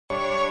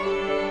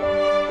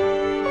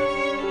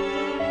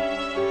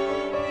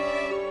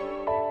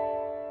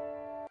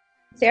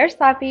Sarah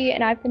Slappy,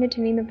 and I've been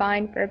attending the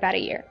Vine for about a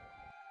year.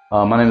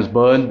 My name is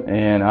Bud,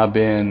 and I've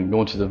been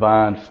going to the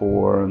Vine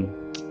for,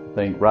 I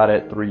think, right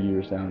at 3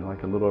 years now,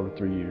 like a little over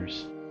 3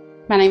 years.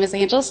 My name is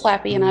Angela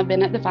Slappy, and I've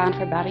been at the Vine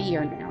for about a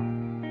year now.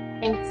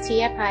 Thanks,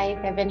 Tia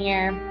Pike. I've been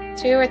here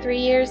 2 or 3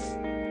 years.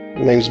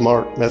 My name's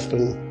Mark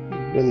Methvin.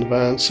 Been at the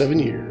Vine 7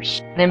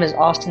 years. My name is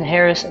Austin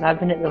Harris, and I've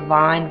been at the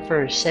Vine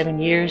for 7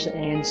 years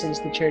and since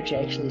the church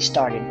actually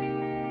started.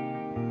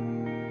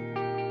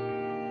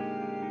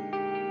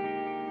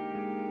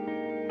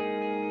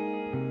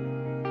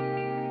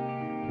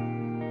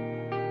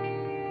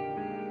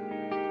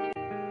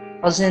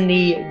 I was in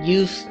the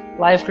youth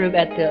life group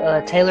at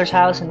the Taylor's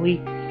house, and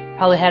we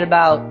probably had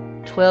about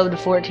 12 to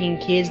 14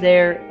 kids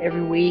there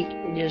every week,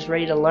 just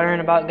ready to learn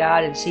about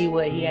God and see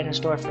what He had in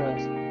store for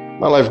us.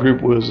 My life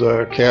group was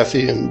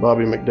Kathy and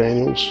Bobby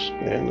McDaniels,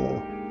 and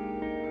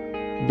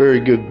a very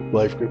good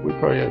life group. We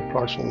probably had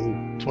approximately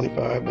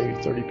 25, maybe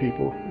 30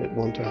 people at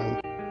one time.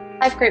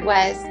 Life group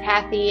was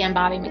Kathy and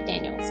Bobby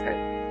McDaniels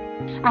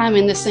group. I'm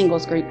in the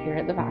singles group here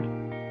at the Vine.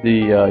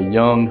 The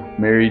young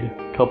married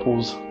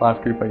couples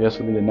life group, I guess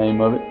would be the name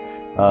of it.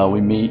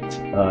 We meet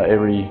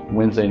every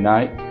Wednesday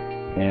night,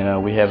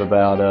 and we have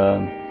about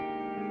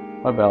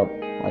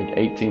like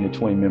 18 to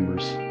 20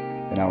 members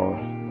in our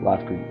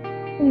life group.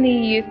 In the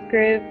youth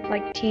group,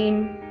 like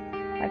teen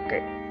life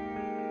group.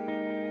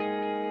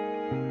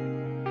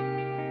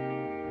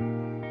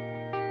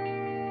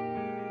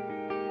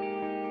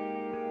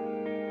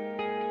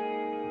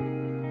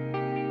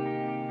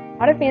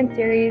 Not a Fan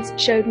series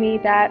showed me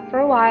that for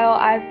a while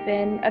I've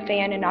been a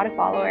fan and not a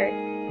follower.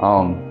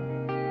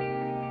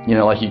 You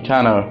know, like you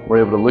kind of were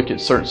able to look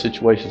at certain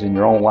situations in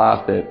your own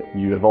life that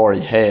you have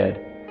already had,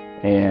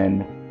 and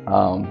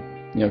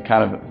you know,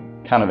 kind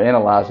of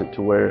analyze it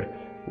to where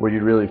were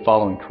you really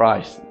following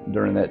Christ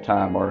during that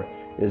time, or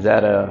is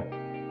that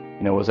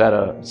was that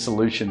a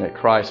solution that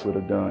Christ would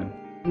have done?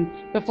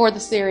 Before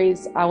the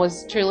series, I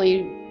was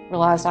truly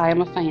realized I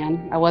am a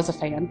fan. I was a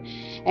fan,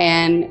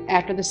 and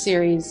after the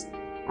series,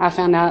 I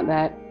found out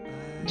that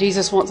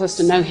Jesus wants us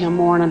to know Him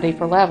more on a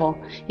deeper level.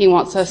 He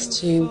wants us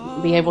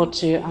to be able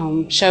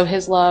to show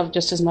His love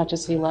just as much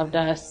as He loved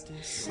us.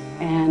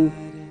 And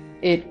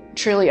it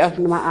truly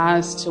opened my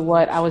eyes to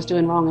what I was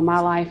doing wrong in my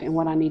life and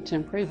what I need to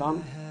improve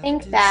on. I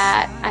think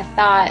that I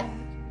thought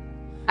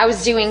I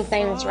was doing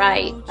things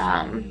right,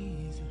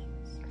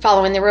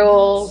 following the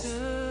rules,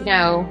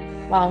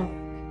 well,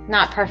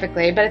 not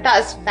perfectly, but I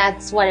thought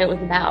that's what it was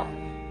about,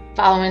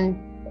 following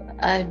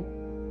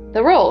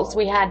the rules.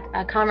 We had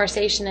a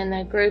conversation in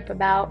the group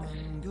about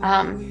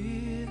a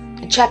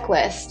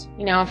checklist.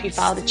 If you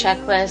follow the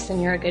checklist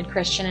and you're a good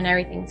Christian and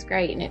everything's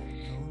great. And it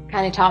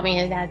kind of taught me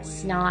that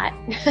that's not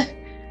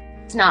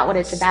it's not what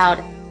it's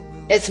about.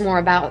 It's more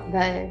about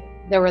the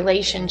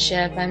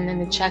relationship, and then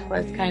the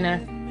checklist kind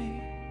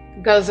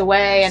of goes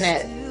away,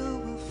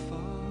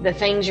 and the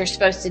things you're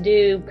supposed to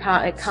do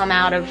come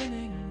out of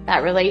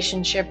that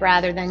relationship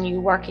rather than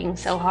you working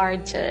so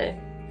hard to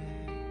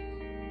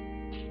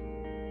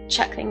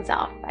check things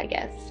off, I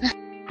guess.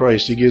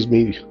 Christ, He gives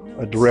me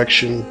a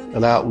direction,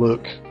 an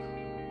outlook,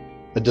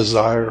 a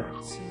desire,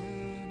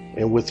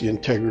 and with the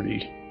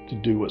integrity to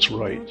do what's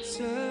right.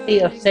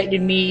 It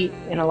affected me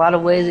in a lot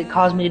of ways. It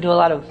caused me to do a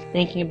lot of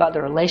thinking about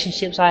the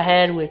relationships I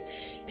had with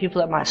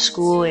people at my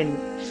school and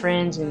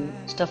friends and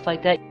stuff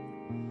like that.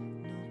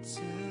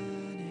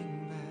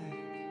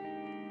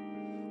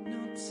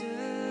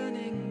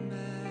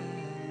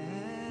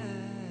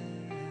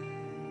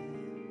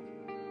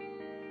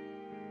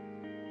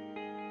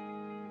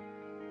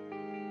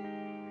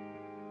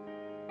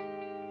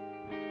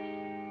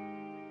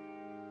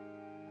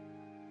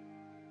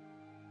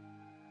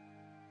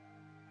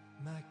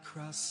 My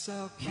cross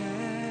I'll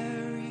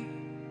carry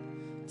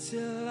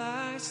till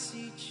I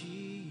see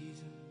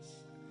Jesus.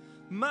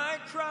 My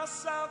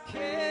cross I'll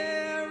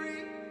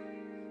carry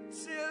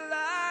till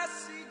I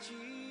see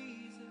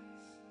Jesus.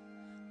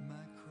 My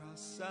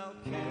cross I'll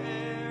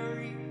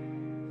carry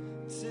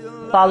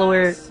till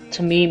Follower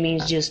to me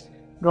means just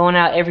going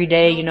out every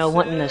day,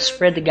 wanting to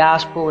spread the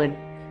gospel and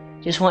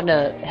just wanting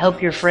to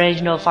help your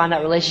friends, find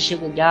that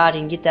relationship with God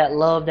and get that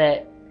love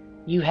that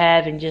you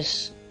have, and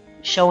just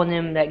showing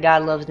them that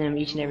God loves them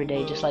each and every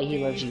day, just like He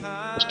loves you.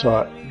 I was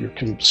taught you're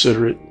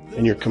considerate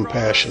and your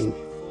compassion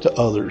to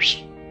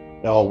others,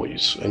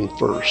 always and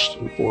first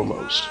and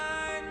foremost,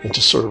 and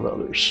to serve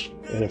others.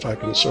 And if I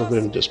can serve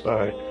them just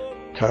by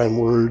kind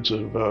words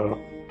of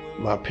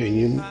my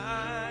opinion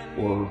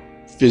or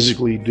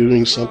physically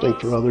doing something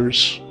for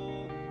others,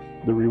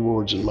 the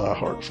reward's in my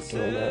heart for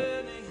doing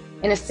that.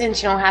 In a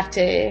sense, you don't have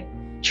to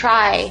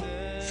try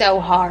so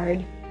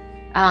hard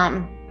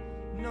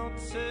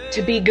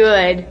to be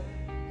good.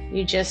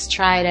 You just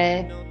try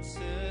to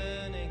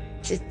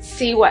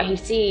see what He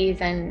sees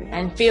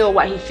and feel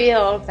what He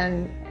feels,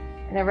 and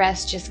the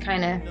rest just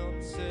kind of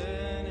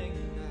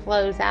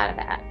flows out of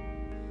that.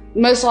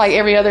 Most like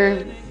every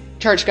other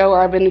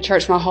churchgoer, I've been to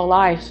church my whole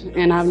life,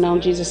 and I've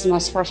known Jesus as my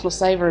personal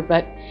Savior,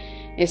 but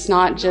it's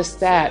not just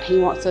that. He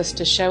wants us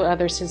to show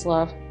others His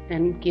love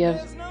and give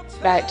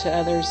back to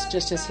others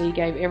just as He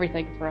gave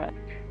everything for us.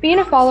 Being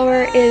a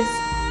follower is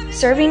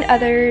serving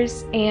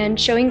others and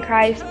showing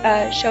Christ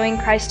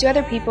to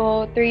other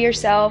people through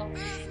yourself,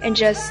 and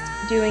just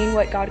doing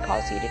what God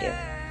calls you to do.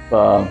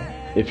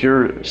 If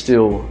you're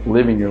still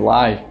living your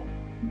life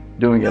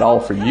doing it all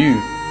for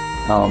you,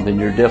 then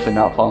you're definitely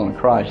not following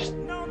Christ.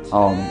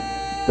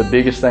 The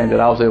biggest thing that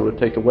I was able to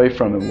take away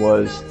from it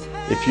was,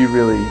 if you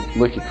really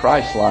look at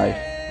Christ's life,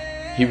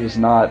 He was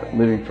not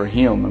living for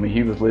Him. I mean,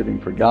 He was living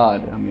for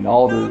God. I mean,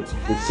 all the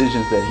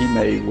decisions that He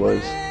made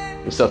was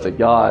the stuff that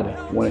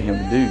God wanted Him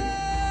to do.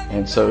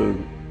 And so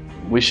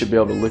we should be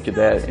able to look at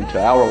that into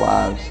our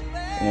lives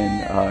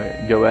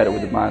and go at it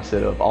with the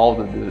mindset of all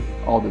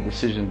the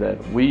decisions that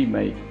we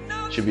make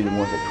should be the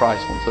ones that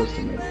Christ wants us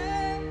to make.